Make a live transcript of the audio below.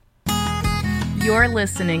You're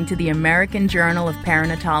listening to the American Journal of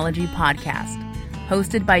Perinatology podcast.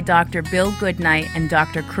 Hosted by Dr. Bill Goodnight and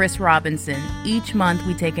Dr. Chris Robinson, each month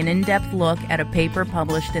we take an in-depth look at a paper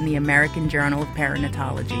published in the American Journal of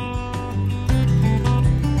Perinatology.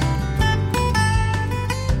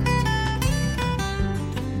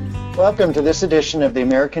 Welcome to this edition of the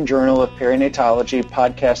American Journal of Perinatology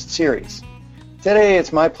podcast series. Today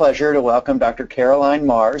it's my pleasure to welcome Dr. Caroline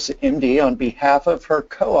Mars, MD, on behalf of her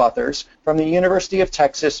co-authors from the University of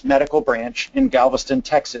Texas Medical Branch in Galveston,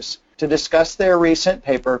 Texas, to discuss their recent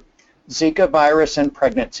paper, Zika virus and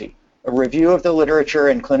pregnancy, a review of the literature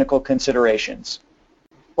and clinical considerations.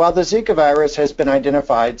 While the Zika virus has been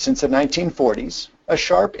identified since the 1940s, a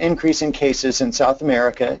sharp increase in cases in South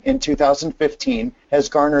America in 2015 has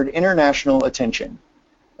garnered international attention.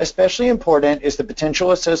 Especially important is the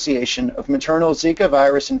potential association of maternal Zika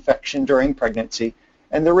virus infection during pregnancy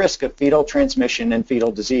and the risk of fetal transmission and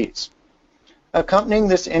fetal disease. Accompanying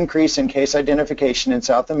this increase in case identification in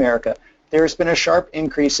South America, there has been a sharp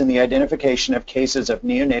increase in the identification of cases of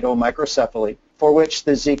neonatal microcephaly, for which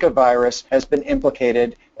the Zika virus has been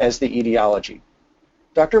implicated as the etiology.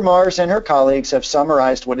 Dr. Mars and her colleagues have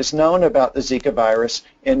summarized what is known about the Zika virus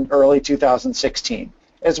in early 2016,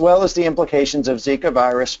 as well as the implications of Zika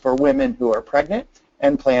virus for women who are pregnant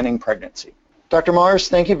and planning pregnancy. Dr. Mars,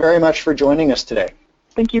 thank you very much for joining us today.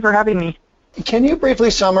 Thank you for having me. Can you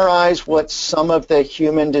briefly summarize what some of the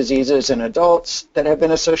human diseases in adults that have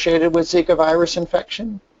been associated with Zika virus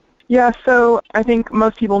infection? Yeah, so I think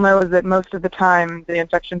most people know is that most of the time the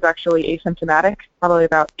infection is actually asymptomatic, probably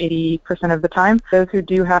about 80% of the time. Those who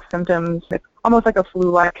do have symptoms, it's almost like a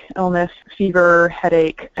flu-like illness, fever,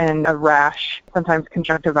 headache, and a rash, sometimes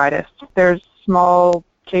conjunctivitis. There's small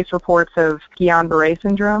case reports of Guillain-Barré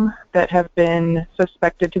syndrome that have been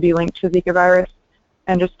suspected to be linked to Zika virus.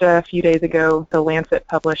 And just a few days ago, The Lancet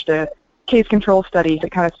published a case control study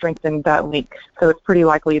that kind of strengthened that link. So it's pretty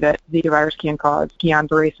likely that Zika virus can cause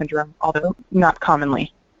Guillain-Barré syndrome, although not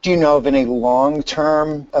commonly. Do you know of any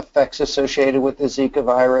long-term effects associated with the Zika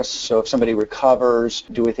virus? So if somebody recovers,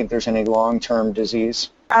 do we think there's any long-term disease?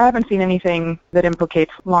 I haven't seen anything that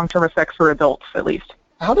implicates long-term effects for adults, at least.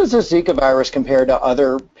 How does the Zika virus compare to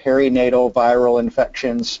other perinatal viral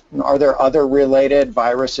infections? Are there other related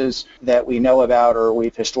viruses that we know about or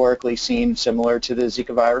we've historically seen similar to the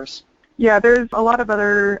Zika virus? Yeah, there's a lot of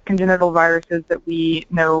other congenital viruses that we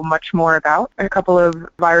know much more about. A couple of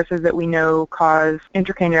viruses that we know cause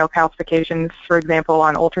intracranial calcifications, for example,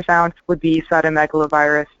 on ultrasound, would be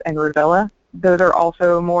cytomegalovirus and rubella. Those are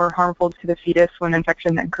also more harmful to the fetus when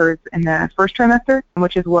infection occurs in the first trimester,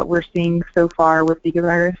 which is what we're seeing so far with Zika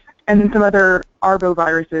virus. And then some other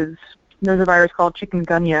arboviruses. There's a virus called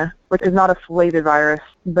chikungunya, which is not a flavivirus,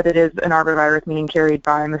 but it is an arbovirus, meaning carried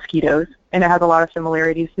by mosquitoes. And it has a lot of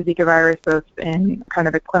similarities to Zika virus, both in kind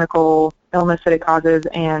of the clinical illness that it causes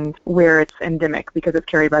and where it's endemic, because it's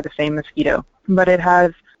carried by the same mosquito. But it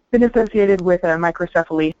has been associated with a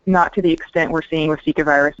microcephaly, not to the extent we're seeing with Zika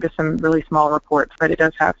virus, just some really small reports, but it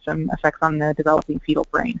does have some effects on the developing fetal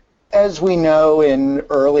brain. As we know, in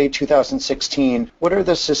early 2016, what are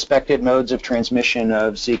the suspected modes of transmission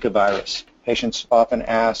of Zika virus? Patients often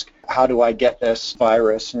ask, how do I get this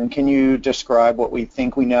virus? And can you describe what we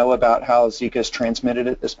think we know about how Zika is transmitted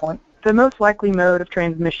at this point? The most likely mode of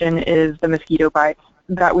transmission is the mosquito bites.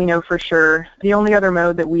 That we know for sure. The only other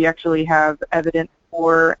mode that we actually have evidence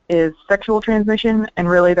for is sexual transmission, and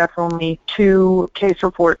really that's only 2 case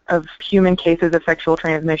reports of human cases of sexual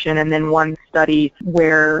transmission and then 1 study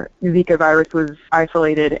where Zika virus was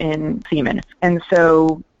isolated in semen. And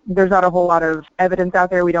so there's not a whole lot of evidence out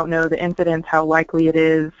there. We don't know the incidence, how likely it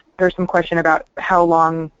is. There's some question about how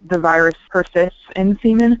long the virus persists in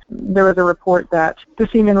semen. There was a report that the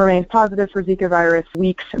semen remains positive for Zika virus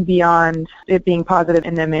weeks beyond it being positive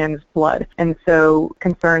in the man's blood. And so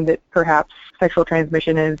concerned that perhaps sexual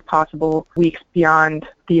transmission is possible weeks beyond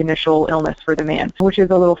the initial illness for the man, which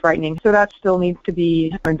is a little frightening. So that still needs to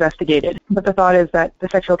be investigated. But the thought is that the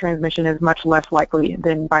sexual transmission is much less likely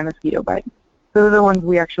than by mosquito bite. Those are the ones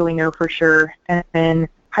we actually know for sure. And then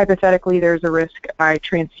hypothetically, there's a risk by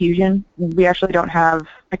transfusion. We actually don't have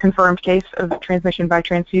a confirmed case of transmission by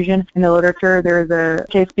transfusion in the literature. There is a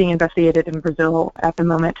case being investigated in Brazil at the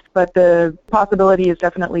moment, but the possibility is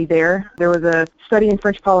definitely there. There was a study in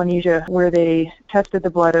French Polynesia where they tested the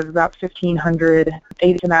blood of about 1,500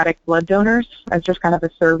 asymptomatic blood donors as just kind of a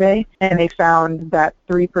survey, and they found that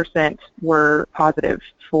 3% were positive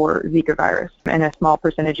for Zika virus, and a small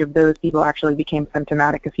percentage of those people actually became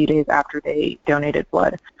symptomatic a few days after they donated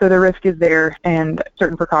blood. So the risk is there, and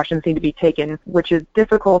certain precautions need to be taken, which is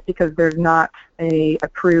difficult because there's not an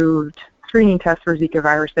approved screening test for Zika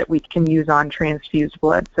virus that we can use on transfused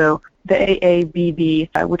blood. So the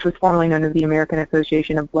AABB, which was formerly known as the American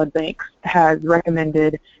Association of Blood Banks, has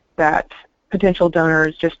recommended that potential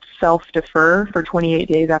donors just self-defer for 28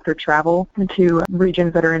 days after travel to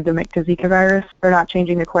regions that are endemic to Zika virus. They're not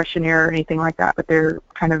changing the questionnaire or anything like that, but they're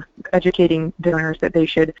kind of educating donors that they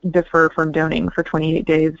should defer from donating for 28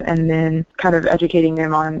 days and then kind of educating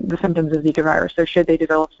them on the symptoms of Zika virus. So should they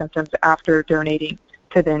develop symptoms after donating,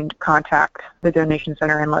 to then contact the donation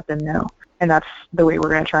center and let them know. And that's the way we're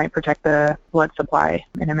going to try and protect the blood supply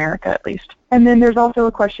in America, at least. And then there's also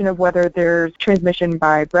a question of whether there's transmission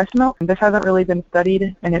by breast milk. This hasn't really been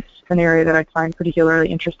studied, and it's an area that I find particularly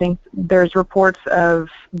interesting. There's reports of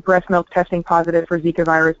breast milk testing positive for Zika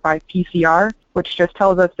virus by PCR, which just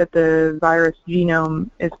tells us that the virus genome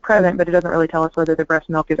is present, but it doesn't really tell us whether the breast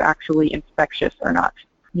milk is actually infectious or not.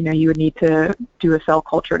 You would need to do a cell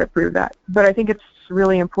culture to prove that. But I think it's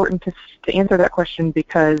really important to answer that question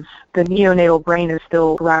because the neonatal brain is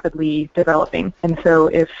still rapidly developing. And so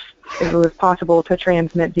if it was possible to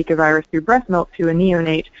transmit Zika virus through breast milk to a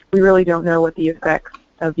neonate, we really don't know what the effects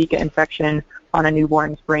of Zika infection on a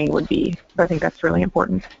newborn's brain would be. So I think that's really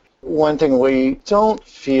important. One thing we don't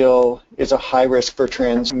feel is a high risk for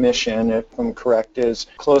transmission, if I'm correct, is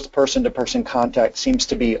close person-to-person contact seems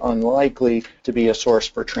to be unlikely to be a source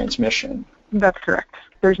for transmission. That's correct.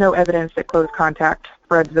 There's no evidence that close contact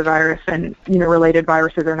spreads the virus, and related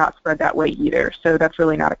viruses are not spread that way either. So that's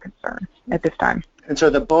really not a concern at this time. And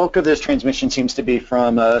so the bulk of this transmission seems to be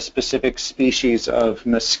from a specific species of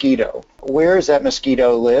mosquito. Where does that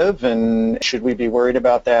mosquito live, and should we be worried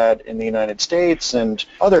about that in the United States and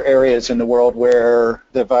other areas in the world where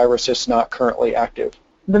the virus is not currently active?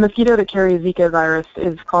 The mosquito that carries Zika virus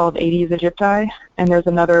is called Aedes aegypti, and there's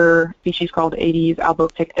another species called Aedes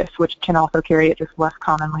albopictus, which can also carry it just less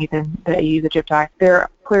commonly than the Aedes aegypti. They're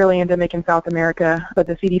clearly endemic in South America, but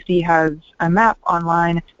the CDC has a map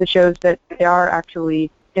online that shows that they are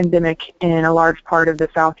actually endemic in a large part of the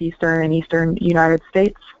southeastern and eastern United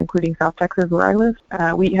States, including South Texas, where I live.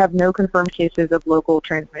 We have no confirmed cases of local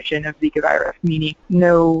transmission of Zika virus, meaning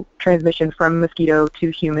no transmission from mosquito to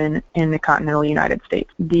human in the continental United States.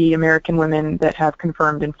 The American women that have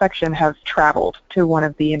confirmed infection have traveled to one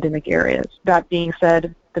of the endemic areas. That being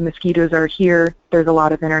said, the mosquitoes are here. There's a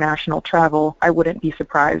lot of international travel. I wouldn't be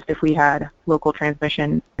surprised if we had local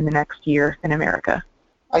transmission in the next year in America.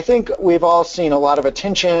 I think we've all seen a lot of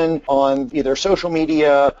attention on either social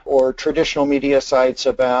media or traditional media sites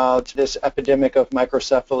about this epidemic of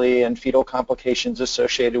microcephaly and fetal complications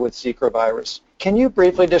associated with Zika virus. Can you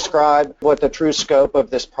briefly describe what the true scope of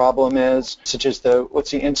this problem is, such as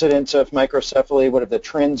what's the incidence of microcephaly, what have the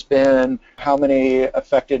trends been, how many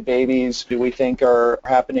affected babies do we think are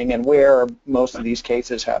happening, and where are most of these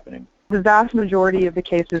cases happening? The vast majority of the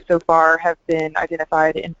cases so far have been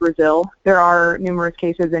identified in Brazil. There are numerous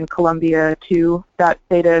cases in Colombia, too. That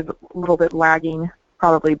data is a little bit lagging,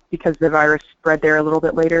 probably because the virus spread there a little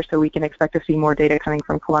bit later, so we can expect to see more data coming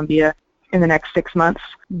from Colombia in the next 6 months.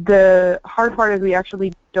 The hard part is we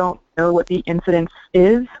actually don't know what the incidence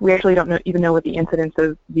is. We actually don't even know what the incidence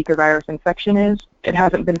of Zika virus infection is. It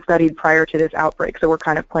hasn't been studied prior to this outbreak, so we're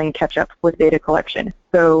kind of playing catch-up with data collection.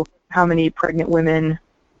 So how many pregnant women,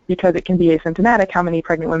 because it can be asymptomatic, how many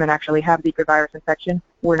pregnant women actually have Zika virus infection,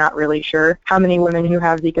 we're not really sure. How many women who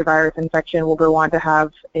have Zika virus infection will go on to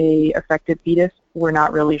have a affected fetus, we're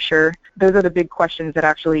not really sure. Those are the big questions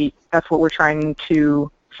that's what we're trying to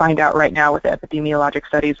find out right now with the epidemiologic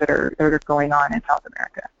studies that are going on in South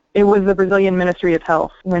America. It was the Brazilian Ministry of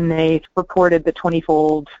Health when they reported the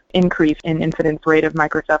 20-fold increase in incidence rate of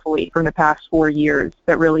microcephaly from the past 4 years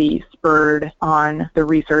that really spurred on the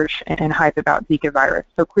research and hype about Zika virus.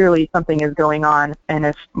 So clearly something is going on, and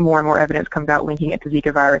as more and more evidence comes out linking it to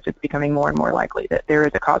Zika virus, it's becoming more and more likely that there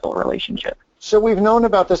is a causal relationship. So we've known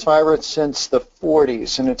about this virus since the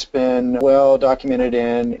 40s, and it's been well documented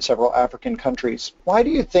in several African countries. Why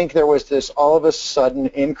do you think there was this all of a sudden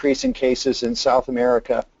increase in cases in South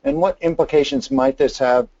America, and what implications might this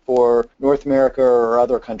have for North America or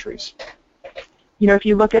other countries? If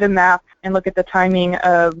you look at a map and look at the timing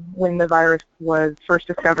of when the virus was first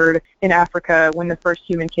discovered in Africa, when the first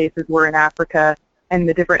human cases were in Africa, and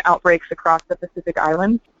the different outbreaks across the Pacific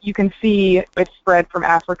Islands, you can see it spread from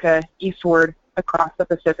Africa eastward across the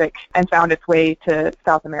Pacific and found its way to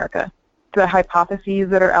South America. The hypotheses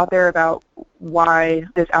that are out there about why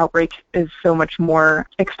this outbreak is so much more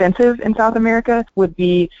extensive in South America would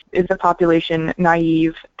be, is the population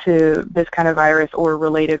naive to this kind of virus or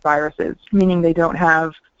related viruses, meaning they don't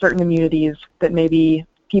have certain immunities that maybe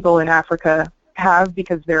people in Africa have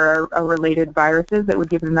because there are related viruses that would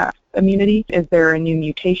give them that immunity? Is there a new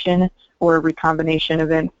mutation or recombination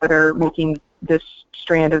events that are making this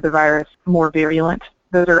strand of the virus more virulent.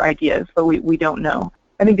 Those are ideas, but we don't know.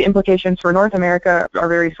 I think the implications for North America are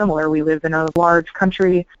very similar. We live in a large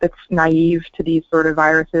country that's naive to these sort of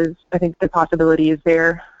viruses. I think the possibility is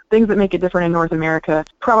there. Things that make it different in North America,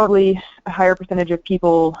 probably a higher percentage of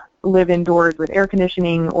people live indoors with air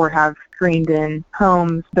conditioning or have screened-in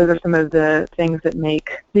homes. Those are some of the things that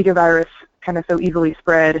make Zika virus kind of so easily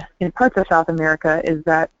spread in parts of South America, is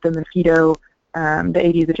that the mosquito, the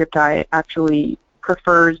Aedes aegypti, actually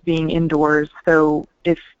prefers being indoors. So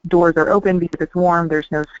if doors are open because it's warm,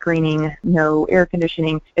 there's no screening, no air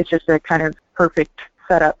conditioning. It's just a kind of perfect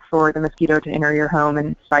setup for the mosquito to enter your home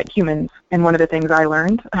and bite humans. And one of the things I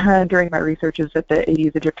learned during my research is that the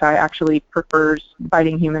Aedes aegypti actually prefers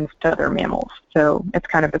biting humans to other mammals. So it's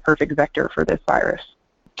kind of the perfect vector for this virus.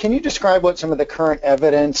 Can you describe what some of the current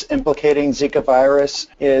evidence implicating Zika virus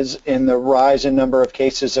is in the rise in number of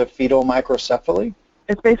cases of fetal microcephaly?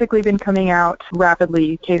 It's basically been coming out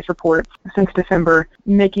rapidly, case reports since December,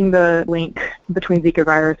 making the link between Zika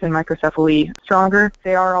virus and microcephaly stronger.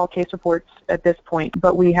 They are all case reports at this point,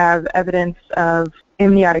 but we have evidence of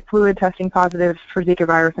amniotic fluid testing positive for Zika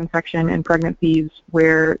virus infection in pregnancies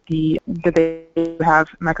where they have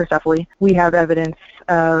microcephaly. We have evidence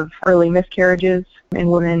of early miscarriages in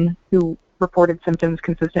women who reported symptoms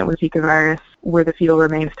consistent with Zika virus where the fetal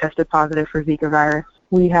remains tested positive for Zika virus.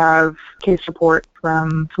 We have case report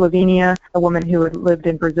from Slovenia, a woman who had lived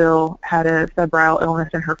in Brazil, had a febrile illness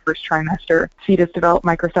in her first trimester. Fetus developed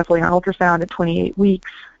microcephaly on ultrasound at 28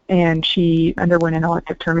 weeks, and she underwent an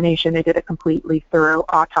elective termination. They did a completely thorough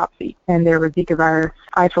autopsy, and there was Zika virus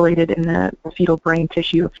isolated in the fetal brain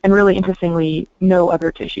tissue, and really interestingly, no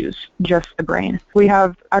other tissues, just the brain. We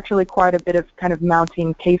have actually quite a bit of kind of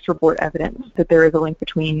mounting case report evidence that there is a link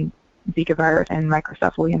between Zika virus and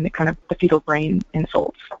microcephaly and the fetal brain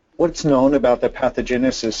insults. What's known about the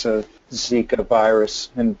pathogenesis of Zika virus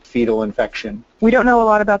and fetal infection? We don't know a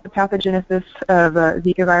lot about the pathogenesis of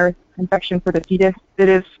Zika virus infection for the fetus.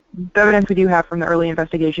 The evidence we do have from the early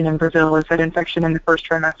investigation in Brazil is that infection in the first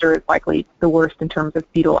trimester is likely the worst in terms of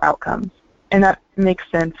fetal outcomes. And that makes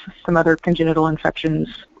sense. Some other congenital infections,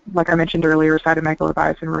 like I mentioned earlier,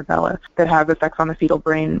 cytomegalovirus and rubella, that have effects on the fetal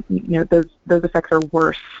brain, those effects are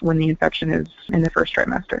worse when the infection is in the first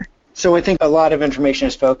trimester. So I think a lot of information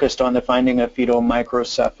is focused on the finding of fetal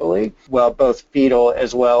microcephaly, well, both fetal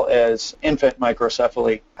as well as infant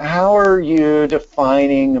microcephaly. How are you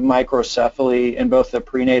defining microcephaly in both the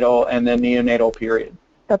prenatal and the neonatal period?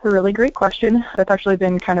 That's a really great question. That's actually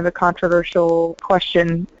been kind of a controversial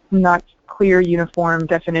question, not clear, uniform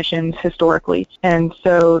definitions historically. And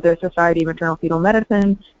so the Society of Maternal Fetal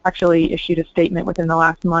Medicine actually issued a statement within the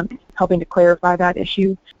last month helping to clarify that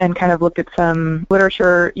issue and kind of looked at some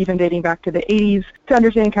literature, even dating back to the 80s, to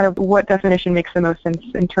understand kind of what definition makes the most sense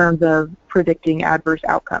in terms of predicting adverse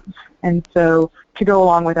outcomes. And so to go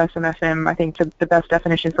along with SMFM, I think the best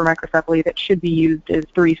definition for microcephaly that should be used is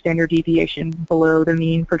 3 standard deviations below the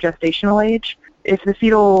mean for gestational age. If the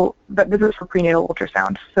fetal, but this is for prenatal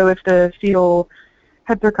ultrasound, so if the fetal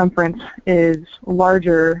head circumference is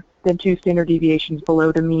larger than 2 standard deviations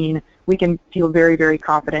below the mean, we can feel very, very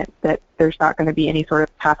confident that there's not going to be any sort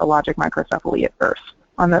of pathologic microcephaly at birth.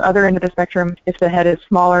 On the other end of the spectrum, if the head is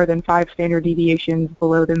smaller than 5 standard deviations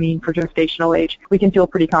below the mean for gestational age, we can feel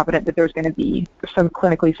pretty confident that there's going to be some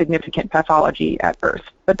clinically significant pathology at birth.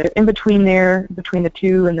 But in between there, between the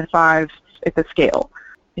 2 and the 5, it's a scale.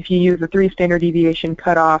 If you use a 3 standard deviation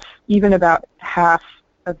cutoff, even about half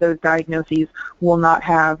of those diagnoses will not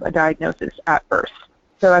have a diagnosis at birth.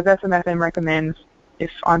 So as SMFM recommends, if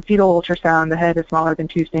on fetal ultrasound the head is smaller than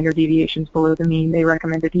 2 standard deviations below the mean, they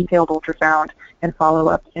recommend a detailed ultrasound and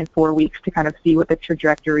follow-up in 4 weeks to kind of see what the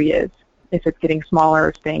trajectory is. If it's getting smaller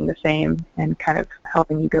or staying the same, and kind of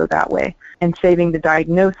helping you go that way. And saving the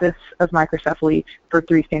diagnosis of microcephaly for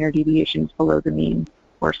 3 standard deviations below the mean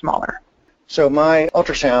or smaller. So my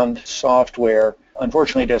ultrasound software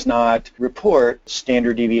unfortunately does not report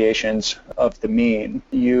standard deviations of the mean.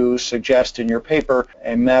 You suggest in your paper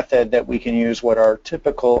a method that we can use what our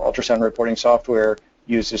typical ultrasound reporting software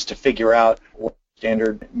uses to figure out what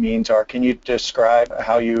standard means are. Can you describe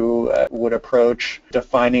how you would approach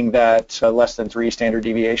defining that less than 3 standard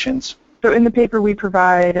deviations? So in the paper, we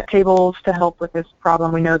provide tables to help with this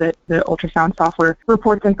problem. We know that the ultrasound software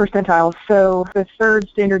reports in percentiles. So the 3rd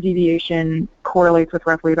standard deviation correlates with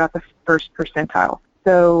roughly about the 1st percentile.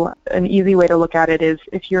 So an easy way to look at it is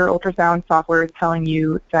if your ultrasound software is telling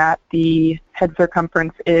you that the head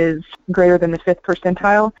circumference is greater than the 5th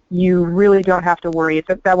percentile, you really don't have to worry.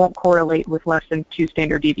 That won't correlate with less than 2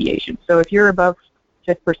 standard deviations. So if you're above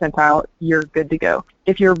fifth percentile, you're good to go.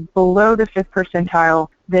 If you're below the fifth percentile,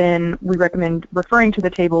 then we recommend referring to the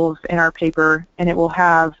tables in our paper, and it will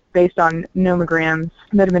have, based on nomograms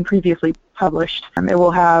that have been previously published, it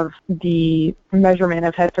will have the measurement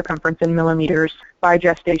of head circumference in millimeters by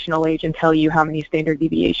gestational age and tell you how many standard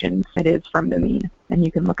deviations it is from the mean, and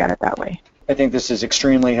you can look at it that way. I think this is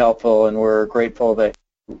extremely helpful, and we're grateful that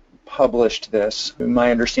published this.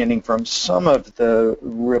 My understanding from some of the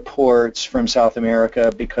reports from South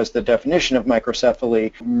America, because the definition of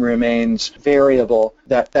microcephaly remains variable,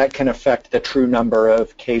 that can affect the true number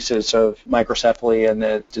of cases of microcephaly and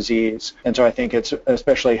the disease. And so I think it's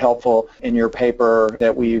especially helpful in your paper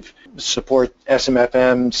that we've support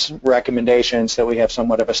SMFM's recommendations, that we have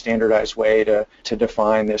somewhat of a standardized way to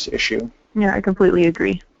define this issue. Yeah, I completely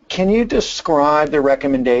agree. Can you describe the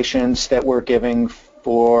recommendations that we're giving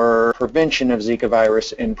for prevention of Zika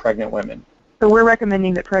virus in pregnant women? So we're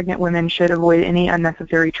recommending that pregnant women should avoid any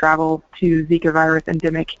unnecessary travel to Zika virus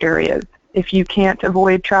endemic areas. If you can't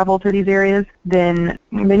avoid travel to these areas, then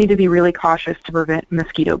they need to be really cautious to prevent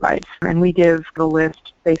mosquito bites. And we give the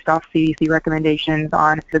list based off CDC recommendations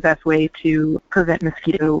on the best way to prevent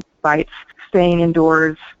mosquito bites. Staying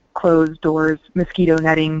indoors, closed doors, mosquito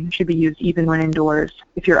netting should be used even when indoors.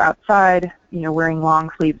 If you're outside, wearing long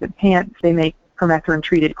sleeves and pants, they make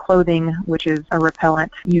permethrin-treated clothing, which is a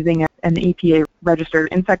repellent, using an EPA-registered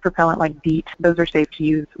insect repellent like DEET. Those are safe to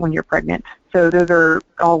use when you're pregnant. So those are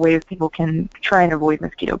all ways people can try and avoid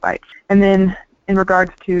mosquito bites. And then in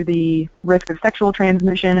regards to the risk of sexual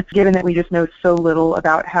transmission, given that we just know so little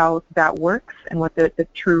about how that works and what the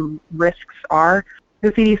true risks are,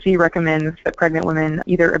 the CDC recommends that pregnant women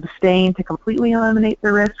either abstain to completely eliminate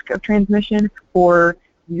the risk of transmission or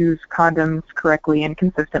use condoms correctly and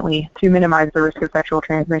consistently to minimize the risk of sexual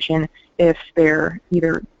transmission if they're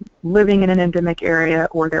either living in an endemic area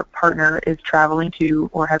or their partner is traveling to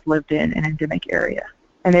or has lived in an endemic area.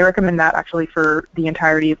 And they recommend that actually for the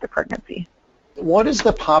entirety of the pregnancy. What is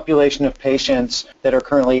the population of patients that are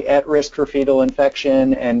currently at risk for fetal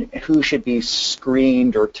infection, and who should be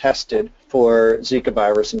screened or tested for Zika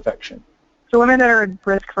virus infection? So women that are at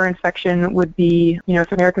risk for infection would be,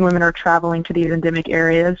 if American women are traveling to these endemic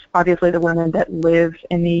areas, obviously the women that live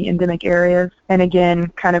in the endemic areas, and again,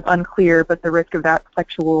 kind of unclear, but the risk of that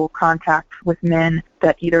sexual contact with men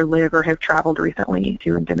that either live or have traveled recently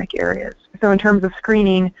to endemic areas. So in terms of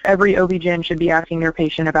screening, every OB-GYN should be asking their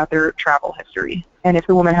patient about their travel history. And if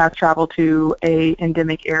the woman has traveled to a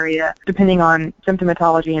endemic area, depending on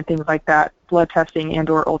symptomatology and things like that, blood testing and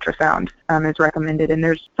or ultrasound is recommended. And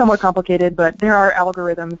there's somewhat complicated, but there are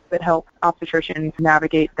algorithms that help obstetricians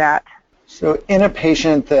navigate that. So in a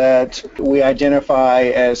patient that we identify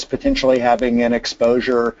as potentially having an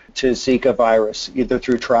exposure to Zika virus, either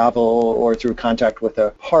through travel or through contact with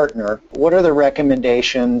a partner, what are the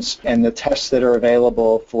recommendations and the tests that are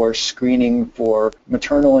available for screening for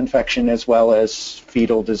maternal infection as well as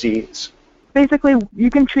fetal disease? Basically, you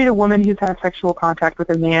can treat a woman who's had sexual contact with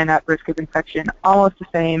a man at risk of infection almost the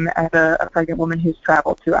same as a pregnant woman who's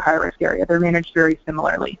traveled to a high-risk area. They're managed very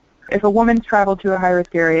similarly. If a woman's traveled to a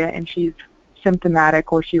high-risk area and she's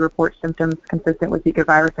symptomatic or she reports symptoms consistent with Zika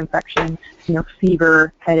virus infection,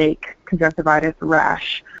 fever, headache, conjunctivitis,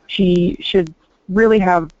 rash, she should really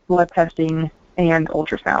have blood testing and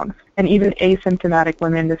ultrasounds. And even asymptomatic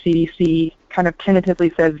women, the CDC kind of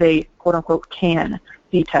tentatively says they, quote-unquote, can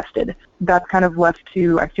be tested. That's kind of left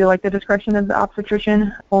to, I feel like, the discretion of the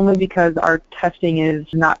obstetrician, only because our testing is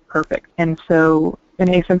not perfect. And so an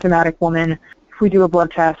asymptomatic woman, if we do a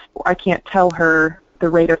blood test, I can't tell her the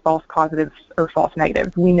rate of false positives or false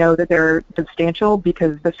negatives. We know that they're substantial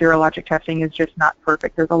because the serologic testing is just not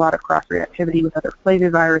perfect. There's a lot of cross-reactivity with other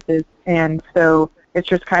flaviviruses, and so it's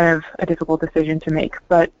just kind of a difficult decision to make.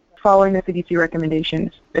 But following the CDC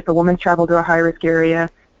recommendations, if a woman's traveled to a high-risk area,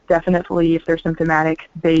 definitely if they're symptomatic,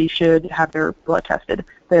 they should have their blood tested.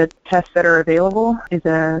 The tests that are available is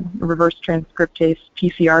a reverse transcriptase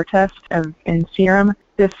PCR test in serum.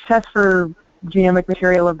 This test for genomic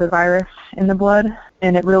material of the virus in the blood,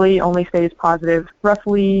 and it really only stays positive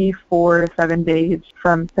roughly 4 to 7 days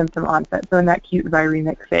from symptom onset, so in that acute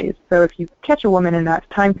viremic phase. So if you catch a woman in that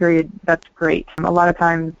time period, that's great. A lot of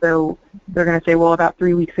times, though, they're going to say, well, about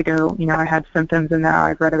 3 weeks ago, I had symptoms, and now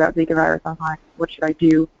I've read about Zika virus online. What should I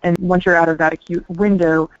do? And once you're out of that acute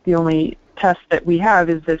window, the only test that we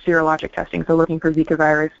have is the serologic testing, so looking for Zika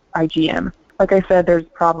virus IgM. Like I said, there's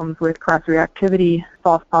problems with cross-reactivity,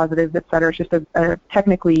 false positives, et cetera. It's just a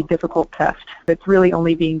technically difficult test. It's really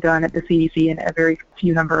only being done at the CDC and a very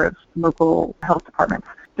few number of local health departments.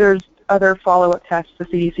 There's other follow-up tests the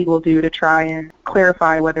CDC will do to try and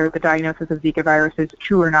clarify whether the diagnosis of Zika virus is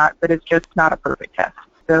true or not, but it's just not a perfect test.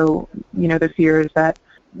 So, the fear is that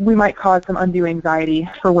we might cause some undue anxiety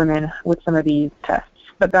for women with some of these tests,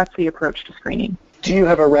 but that's the approach to screening. Do you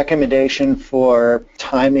have a recommendation for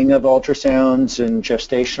timing of ultrasounds and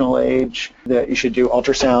gestational age, that you should do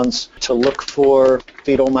ultrasounds to look for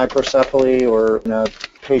fetal microcephaly or in a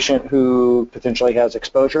patient who potentially has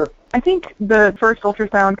exposure? I think the first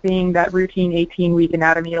ultrasound being that routine 18-week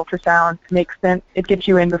anatomy ultrasound makes sense. It gets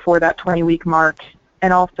you in before that 20-week mark.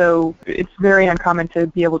 And also, it's very uncommon to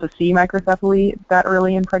be able to see microcephaly that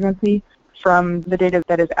early in pregnancy. From the data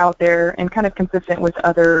that is out there and kind of consistent with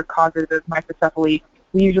other causes of microcephaly,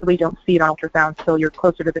 we usually don't see it on ultrasound until you're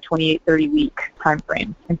closer to the 28-30 week time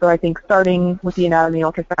frame. And so I think starting with the anatomy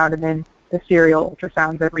ultrasound and then the serial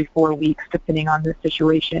ultrasounds every 4 weeks, depending on the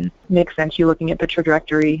situation, makes sense. You're looking at the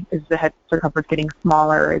trajectory. Is the head circumference getting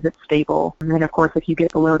smaller? Is it stable? And then, of course, if you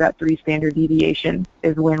get below that 3 standard deviation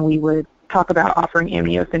is when we would talk about offering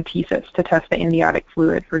amniocentesis to test the amniotic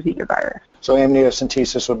fluid for Zika virus. So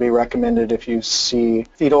amniocentesis would be recommended if you see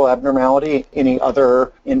fetal abnormality. Any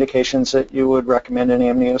other indications that you would recommend an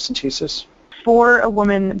amniocentesis? For a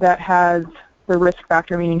woman that has the risk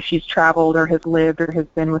factor, meaning she's traveled or has lived or has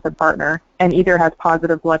been with a partner, and either has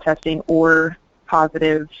positive blood testing or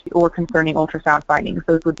positive or concerning ultrasound findings,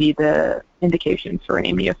 those would be the indications for an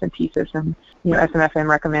amniocentesis. And SMFM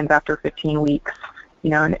recommends after 15 weeks,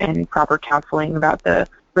 and proper counseling about the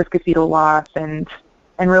risk of fetal loss and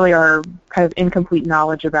really our kind of incomplete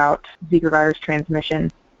knowledge about Zika virus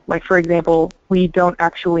transmission. Like, for example, we don't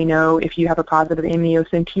actually know if you have a positive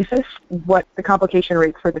amniocentesis, what the complication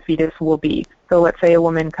rates for the fetus will be. So let's say a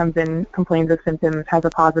woman comes in, complains of symptoms, has a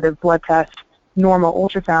positive blood test, normal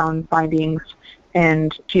ultrasound findings,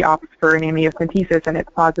 and she opts for an amniocentesis and it's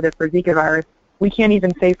positive for Zika virus. We can't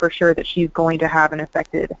even say for sure that she's going to have an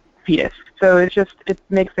affected fetus. So it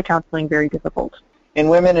makes the counseling very difficult. In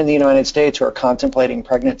women in the United States who are contemplating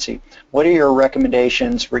pregnancy, what are your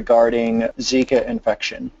recommendations regarding Zika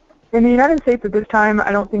infection? In the United States at this time,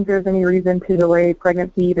 I don't think there's any reason to delay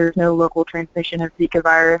pregnancy. There's no local transmission of Zika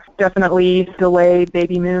virus. Definitely delay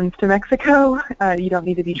baby moons to Mexico. You don't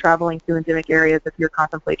need to be traveling to endemic areas if you're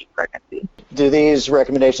contemplating pregnancy. Do these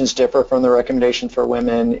recommendations differ from the recommendation for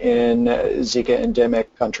women in Zika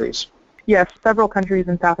endemic countries? Yes, several countries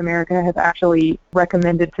in South America have actually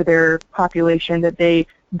recommended to their population that they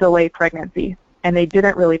delay pregnancy. And they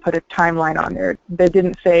didn't really put a timeline on there. They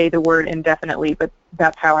didn't say the word indefinitely, but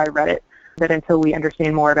that's how I read it, that until we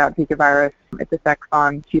understand more about Zika virus, its effects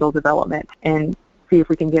on fetal development, and see if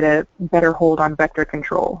we can get a better hold on vector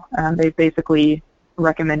control. They basically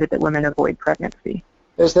recommended that women avoid pregnancy.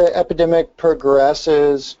 As the epidemic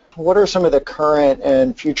progresses, what are some of the current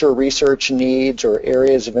and future research needs or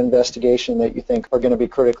areas of investigation that you think are going to be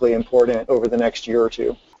critically important over the next year or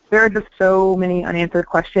two? There are just so many unanswered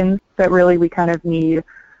questions that really we kind of need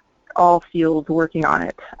all fields working on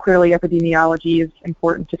it. Clearly, epidemiology is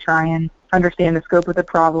important to try and understand the scope of the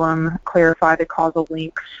problem, clarify the causal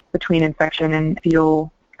links between infection and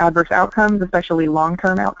fetal adverse outcomes, especially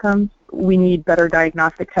long-term outcomes. We need better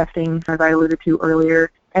diagnostic testing, as I alluded to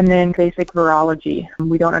earlier, and then basic virology.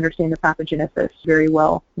 We don't understand the pathogenesis very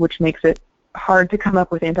well, which makes it hard to come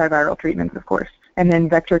up with antiviral treatments, of course. And then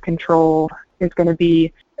vector control is going to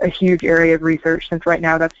be a huge area of research, since right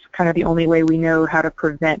now that's kind of the only way we know how to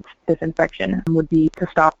prevent this infection would be to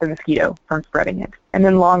stop the mosquito from spreading it. And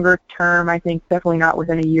then longer term, I think definitely not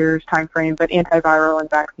within a year's time frame, but antiviral and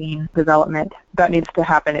vaccine development, that needs to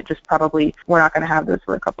happen. It just probably, we're not going to have those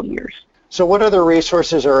for a couple of years. So what other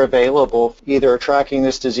resources are available, either tracking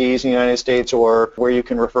this disease in the United States or where you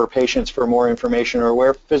can refer patients for more information, or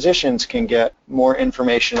where physicians can get more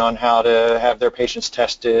information on how to have their patients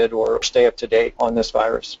tested or stay up to date on this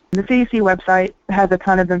virus? The CDC website has a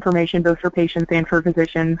ton of information both for patients and for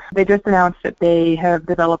physicians. They just announced that they have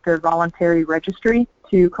developed a voluntary registry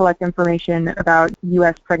to collect information about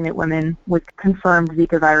U.S. pregnant women with confirmed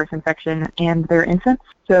Zika virus infection and their infants.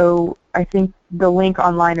 So I think the link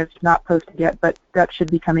online is not posted yet, but that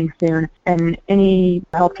should be coming soon. And any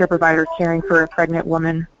healthcare provider caring for a pregnant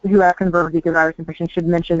woman who has confirmed Zika virus infection should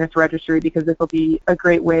mention this registry, because this will be a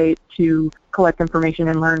great way to collect information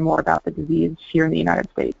and learn more about the disease here in the United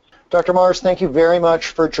States. Dr. Mars, thank you very much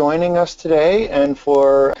for joining us today and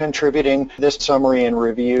for contributing this summary and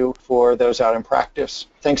review for those out in practice.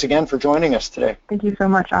 Thanks again for joining us today. Thank you so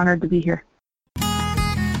much. Honored to be here.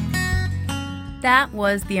 That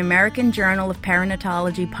was the American Journal of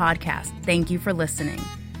Perinatology podcast. Thank you for listening.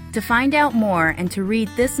 To find out more and to read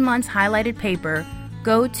this month's highlighted paper,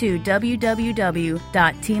 go to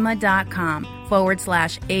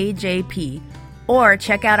www.tima.com/AJP or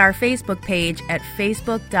check out our Facebook page at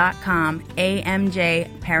facebook.com/AMJ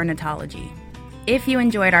Perinatology. If you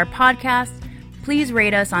enjoyed our podcast, please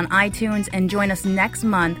rate us on iTunes and join us next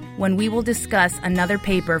month when we will discuss another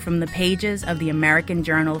paper from the pages of the American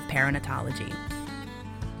Journal of Perinatology.